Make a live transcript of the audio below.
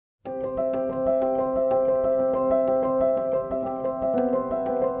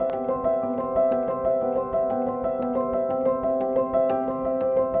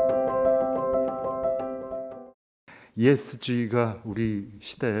ESG가 우리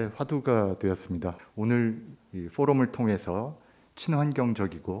시대의 화두가 되었습니다. 오늘 이 포럼을 통해서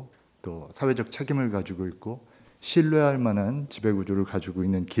친환경적이고 또 사회적 책임을 가지고 있고 신뢰할 만한 지배구조를 가지고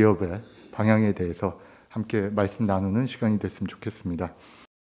있는 기업의 방향에 대해서 함께 말씀 나누는 시간이 됐으면 좋겠습니다.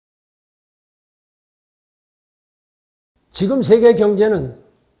 지금 세계 경제는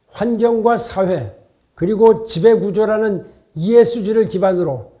환경과 사회 그리고 지배구조라는 ESG를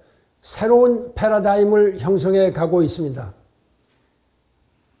기반으로 새로운 패러다임을 형성해 가고 있습니다.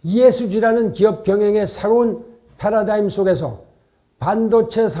 ESG라는 기업 경영의 새로운 패러다임 속에서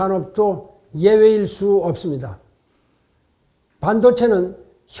반도체 산업도 예외일 수 없습니다. 반도체는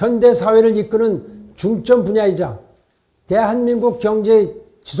현대 사회를 이끄는 중점 분야이자 대한민국 경제의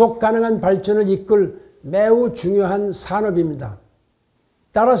지속 가능한 발전을 이끌 매우 중요한 산업입니다.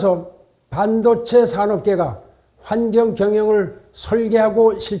 따라서 반도체 산업계가 환경 경영을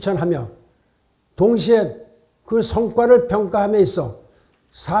설계하고 실천하며 동시에 그 성과를 평가함에 있어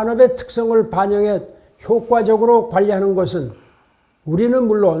산업의 특성을 반영해 효과적으로 관리하는 것은 우리는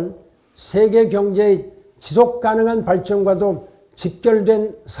물론 세계 경제의 지속 가능한 발전과도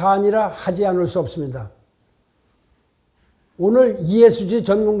직결된 사안이라 하지 않을 수 없습니다. 오늘 ESG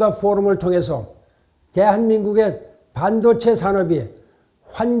전문가 포럼을 통해서 대한민국의 반도체 산업이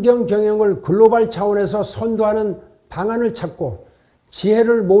환경 경영을 글로벌 차원에서 선도하는 방안을 찾고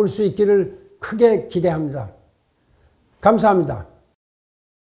지혜를 모을 수 있기를 크게 기대합니다. 감사합니다.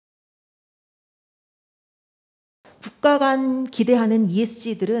 국가 간 기대하는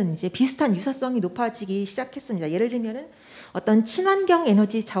ESG들은 이제 비슷한 유사성이 높아지기 시작했습니다. 예를 들면은 어떤 친환경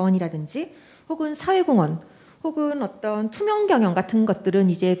에너지 자원이라든지 혹은 사회공헌 혹은 어떤 투명 경영 같은 것들은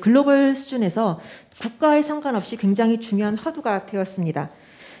이제 글로벌 수준에서 국가에 상관없이 굉장히 중요한 화두가 되었습니다.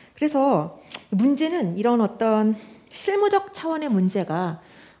 그래서 문제는 이런 어떤 실무적 차원의 문제가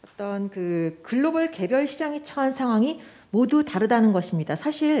어떤 그 글로벌 개별 시장이 처한 상황이 모두 다르다는 것입니다.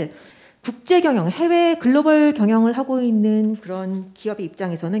 사실 국제 경영, 해외 글로벌 경영을 하고 있는 그런 기업의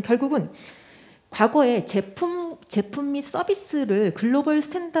입장에서는 결국은 과거에 제품 및 서비스를 글로벌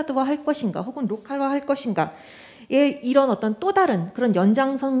스탠다드화 할 것인가 혹은 로컬화 할 것인가 이런 어떤 또 다른 그런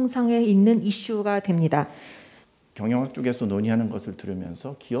연장선상에 있는 이슈가 됩니다. 경영학 쪽에서 논의하는 것을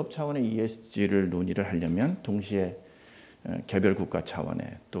들으면서 기업 차원의 ESG를 논의를 하려면 동시에 개별 국가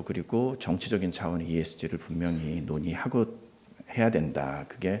차원의 또 그리고 정치적인 차원의 ESG를 분명히 논의하고 해야 된다.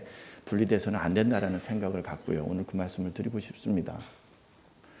 그게 분리돼서는 안 된다라는 생각을 갖고요. 오늘 그 말씀을 드리고 싶습니다.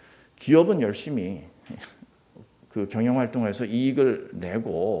 기업은 열심히 그 경영활동에서 이익을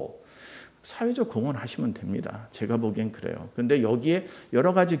내고 사회적 공헌하시면 됩니다. 제가 보기엔 그래요. 그런데 여기에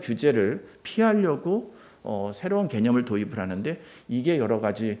여러 가지 규제를 피하려고 새로운 개념을 도입을 하는데 이게 여러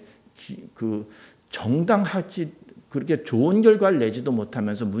가지 정당하지 그렇게 좋은 결과를 내지도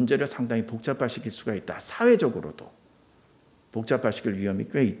못하면서 문제를 상당히 복잡화시킬 수가 있다. 사회적으로도 복잡화시킬 위험이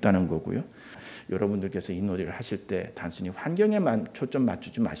꽤 있다는 거고요. 여러분들께서 이 논의를 하실 때 단순히 환경에만 초점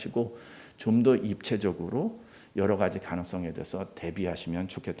맞추지 마시고 좀 더 입체적으로 여러 가지 가능성에 대해서 대비하시면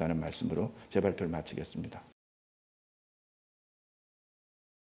좋겠다는 말씀으로 제 발표를 마치겠습니다.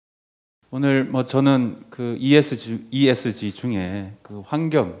 오늘 저는 그 ESG 중에 그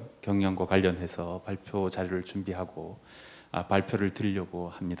환경 경영과 관련해서 발표 자료를 준비하고 발표를 드리려고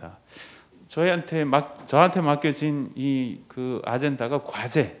합니다. 저한테 맡겨진 이 그 아젠다가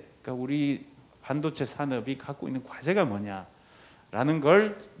과제, 그러니까 우리 반도체 산업이 갖고 있는 과제가 뭐냐라는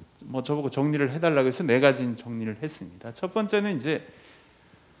걸 저보고 정리를 해달라고 해서 4가지 정리를 했습니다. 첫 번째는 이제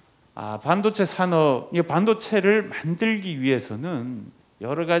반도체 산업, 이 반도체를 만들기 위해서는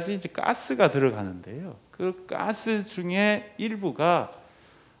여러 가지 이제 가스가 들어가는데요. 그 가스 중에 일부가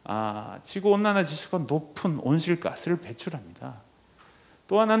지구 온난화 지수가 높은 온실가스를 배출합니다.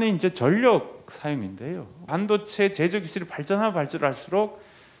 또 하나는 이제 전력 사용인데요. 반도체 제조 기술이 발전할수록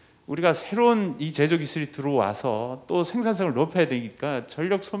우리가 새로운 이 제조 기술이 들어와서 또 생산성을 높여야 되니까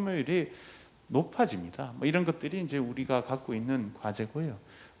전력 소모율이 높아집니다. 이런 것들이 이제 우리가 갖고 있는 과제고요.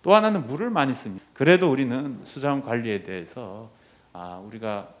 또 하나는 물을 많이 씁니다. 그래도 우리는 수자원 관리에 대해서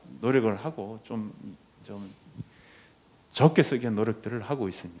우리가 노력을 하고 좀 적게 쓰기 위한 노력들을 하고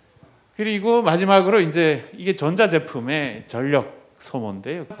있습니다. 그리고 마지막으로 이제 이게 전자제품의 전력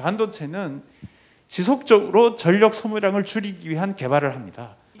소모인데요. 반도체는 지속적으로 전력 소모량을 줄이기 위한 개발을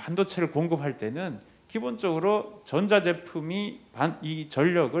합니다. 반도체를 공급할 때는 기본적으로 전자제품이 이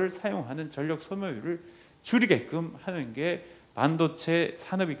전력을 사용하는 전력 소모율을 줄이게끔 하는 게 반도체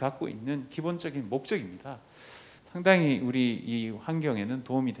산업이 갖고 있는 기본적인 목적입니다. 상당히 우리 이 환경에는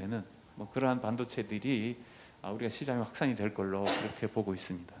도움이 되는 그러한 반도체들이 우리가 시장에 확산이 될 걸로 그렇게 보고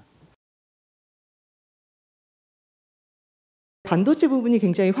있습니다. 반도체 부분이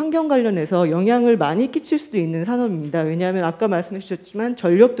굉장히 환경 관련해서 영향을 많이 끼칠 수도 있는 산업입니다. 왜냐하면 아까 말씀해 주셨지만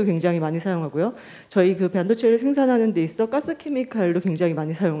전력도 굉장히 많이 사용하고요. 저희 그 반도체를 생산하는 데 있어 가스 케미칼도 굉장히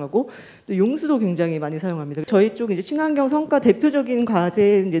많이 사용하고 또 용수도 굉장히 많이 사용합니다. 저희 쪽 이제 친환경 성과 대표적인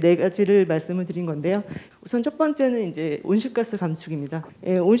과제 이제 4가지를 말씀을 드린 건데요. 우선 첫 번째는 이제 온실가스 감축입니다.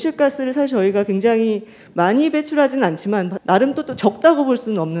 온실가스를 사실 저희가 굉장히 많이 배출하지는 않지만 나름 또 적다고 볼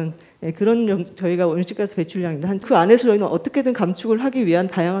수는 없는 그런 저희가 온실가스 배출량입니다. 그 안에서 저희는 어떻게든 감축을 하기 위한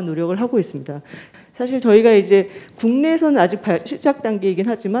다양한 노력을 하고 있습니다. 사실 저희가 이제 국내에서는 아직 시작 단계이긴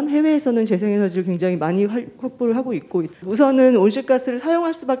하지만 해외에서는 재생에너지를 굉장히 많이 확보를 하고 있고, 우선은 온실가스를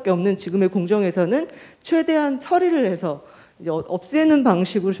사용할 수밖에 없는 지금의 공정에서는 최대한 처리를 해서 이제 없애는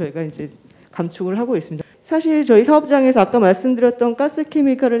방식으로 저희가 이제 감축을 하고 있습니다. 사실 저희 사업장에서 아까 말씀드렸던 가스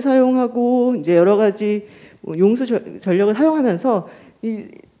케미칼을 사용하고 이제 여러 가지 용수 전력을 사용하면서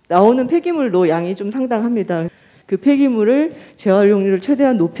나오는 폐기물도 양이 좀 상당합니다. 그 폐기물을 재활용률을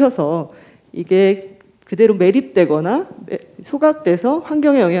최대한 높여서 이게 그대로 매립되거나 소각돼서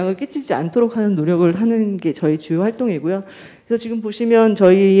환경에 영향을 끼치지 않도록 하는 노력을 하는 게 저희 주요 활동이고요. 그래서 지금 보시면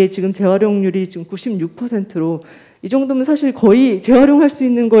저희의 지금 재활용률이 지금 96%로 이 정도면 사실 거의 재활용할 수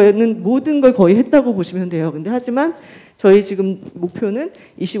있는 거에는 모든 걸 거의 했다고 보시면 돼요. 근데 하지만 저희 지금 목표는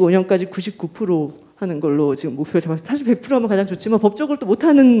 25년까지 99% 하는 걸로 지금 목표를 잡아서, 사실 100%하면 가장 좋지만 법적으로 또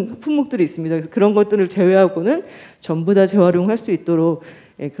못하는 품목들이 있습니다. 그래서 그런 것들을 제외하고는 전부 다 재활용할 수 있도록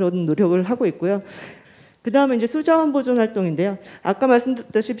그런 노력을 하고 있고요. 그 다음에 이제 수자원 보존 활동인데요. 아까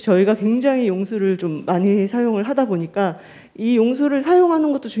말씀드렸다시피 저희가 굉장히 용수를 좀 많이 사용을 하다 보니까 이 용수를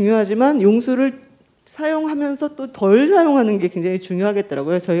사용하는 것도 중요하지만 용수를 사용하면서 또 덜 사용하는 게 굉장히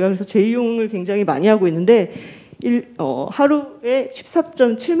중요하겠더라고요. 저희가 그래서 재이용을 굉장히 많이 하고 있는데 하루에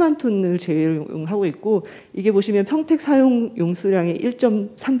 14.7만 톤을 재이용하고 있고, 이게 보시면 평택 사용 용수량의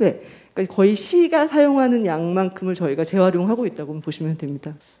 1.3배, 그러니까 거의 시가 사용하는 양만큼을 저희가 재활용하고 있다고 보시면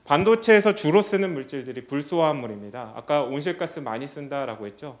됩니다. 반도체에서 주로 쓰는 물질들이 불소화합물입니다. 아까 온실가스 많이 쓴다라고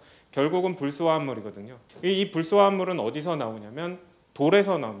했죠. 결국은 불소화합물이거든요. 이 불소화합물은 어디서 나오냐면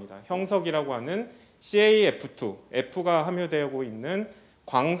돌에서 나옵니다. 형석이라고 하는 CaF2, F가 함유되고 있는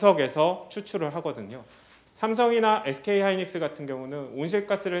광석에서 추출을 하거든요. 삼성이나 SK하이닉스 같은 경우는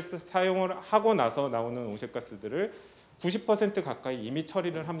온실가스를 사용을 하고 나서 나오는 온실가스들을 90% 가까이 이미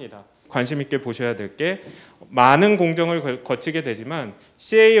처리를 합니다. 관심 있게 보셔야 될 게, 많은 공정을 거치게 되지만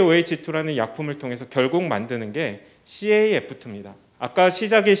CaOH2라는 약품을 통해서 결국 만드는 게 CaF2입니다. 아까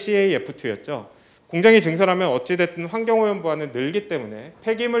시작이 CaF2였죠. 공장이 증설하면 어찌됐든 환경오염부하는 늘기 때문에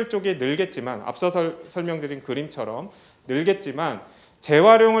폐기물 쪽이 늘겠지만, 앞서 설명드린 그림처럼 늘겠지만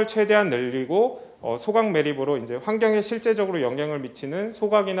재활용을 최대한 늘리고 소각 매립으로 이제 환경에 실제적으로 영향을 미치는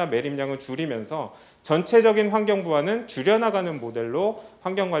소각이나 매립량을 줄이면서 전체적인 환경 부하는 줄여나가는 모델로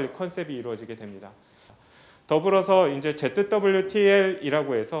환경관리 컨셉이 이루어지게 됩니다. 더불어서 이제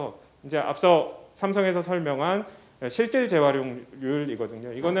ZWTL이라고 해서 이제 앞서 삼성에서 설명한 실질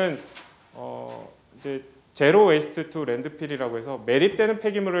재활용률이거든요. 이거는 이제 제로 웨이스트 투 랜드필이라고 해서 매립되는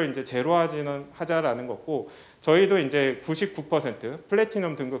폐기물을 이제 제로하자라는 거고, 저희도 이제 99%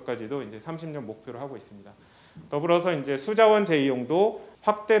 플래티넘 등급까지도 이제 30년 목표로 하고 있습니다. 더불어서 이제 수자원 재이용도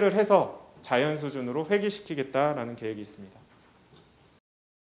확대를 해서 자연 수준으로 회귀시키겠다라는 계획이 있습니다.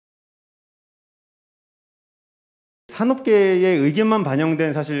 산업계의 의견만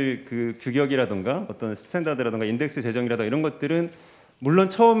반영된 사실 그 규격이라든가 어떤 스탠다드라든가 인덱스 제정이라든가 이런 것들은 물론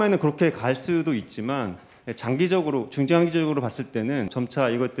처음에는 그렇게 갈 수도 있지만 장기적으로, 중장기적으로 봤을 때는 점차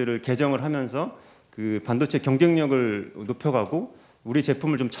이것들을 개정을 하면서 그 반도체 경쟁력을 높여가고 우리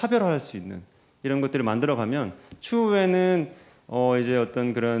제품을 좀 차별화할 수 있는 이런 것들을 만들어가면 추후에는 이제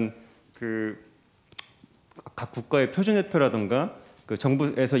어떤 그런 그 각 국가의 표준화표라든가 그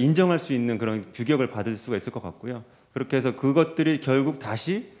정부에서 인정할 수 있는 그런 규격을 받을 수가 있을 것 같고요. 그렇게 해서 그것들이 결국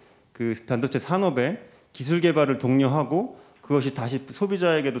다시 그 반도체 산업의 기술 개발을 독려하고 그것이 다시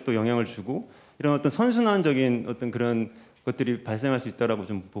소비자에게도 또 영향을 주고 이런 어떤 선순환적인 어떤 그런 것들이 발생할 수 있다라고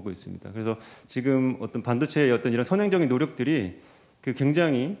좀 보고 있습니다. 그래서 지금 어떤 반도체의 어떤 이런 선행적인 노력들이 그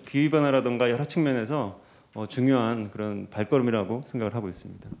굉장히 기후 변화라든가 여러 측면에서 중요한 그런 발걸음이라고 생각을 하고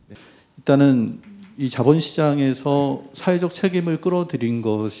있습니다. 네. 일단은 이 자본시장에서 사회적 책임을 끌어들인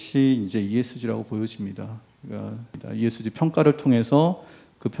것이 이제 ESG라고 보여집니다. 그러니까 ESG 평가를 통해서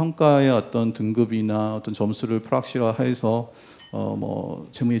그 평가의 어떤 등급이나 어떤 점수를 불확실화해서 뭐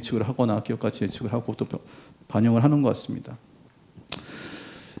재무 예측을 하거나 기업 가치 예측을 하고 또 반영을 하는 것 같습니다.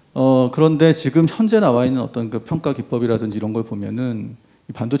 그런데 지금 현재 나와 있는 어떤 그 평가 기법이라든지 이런 걸 보면은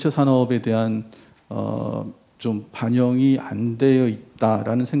이 반도체 산업에 대한 좀 반영이 안 되어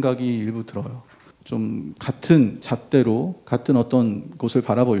있다라는 생각이 일부 들어요. 좀 같은 잣대로 같은 어떤 곳을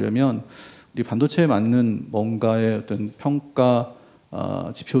바라보려면 우리 반도체에 맞는 뭔가의 어떤 평가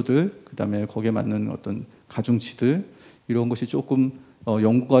지표들, 그다음에 거기에 맞는 어떤 가중치들 이런 것이 조금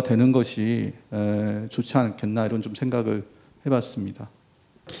연구가 되는 것이 좋지 않겠나 이런 좀 생각을 해봤습니다.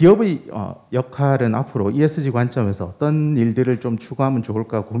 기업의 역할은 앞으로 ESG 관점에서 어떤 일들을 좀 추구하면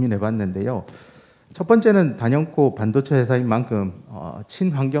좋을까 고민해봤는데요. 첫 번째는 단연코 반도체 회사인 만큼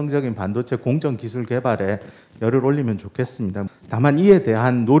친환경적인 반도체 공정 기술 개발에 열을 올리면 좋겠습니다. 다만 이에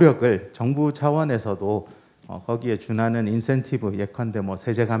대한 노력을 정부 차원에서도 거기에 준하는 인센티브, 예컨대 뭐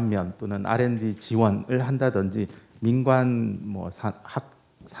세제 감면 또는 R&D 지원을 한다든지 민관 뭐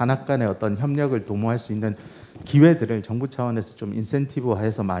산학 간의 어떤 협력을 도모할 수 있는 기회들을 정부 차원에서 좀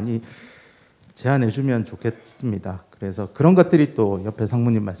인센티브화해서 많이 제안해주면 좋겠습니다. 그래서 그런 것들이 또 옆에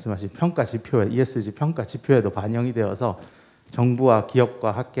상무님 말씀하신 평가 지표에 ESG 평가 지표에도 반영이 되어서 정부와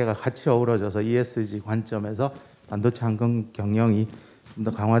기업과 학계가 같이 어우러져서 ESG 관점에서 반도체 환경 경영이 좀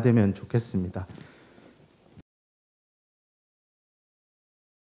더 강화되면 좋겠습니다.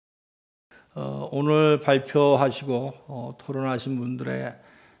 오늘 발표하시고 토론하신 분들의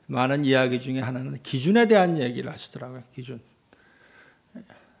많은 이야기 중에 하나는 기준에 대한 얘기를 하시더라고요. 기준.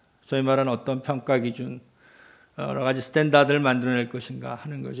 저희 말은 어떤 평가 기준, 여러 가지 스탠다드를 만들어낼 것인가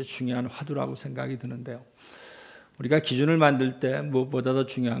하는 것이 중요한 화두라고 생각이 드는데요. 우리가 기준을 만들 때 무엇보다 더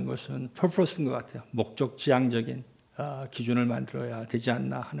중요한 것은 purpose인 것 같아요. 목적 지향적인 기준을 만들어야 되지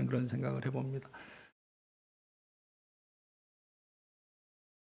않나 하는 그런 생각을 해봅니다.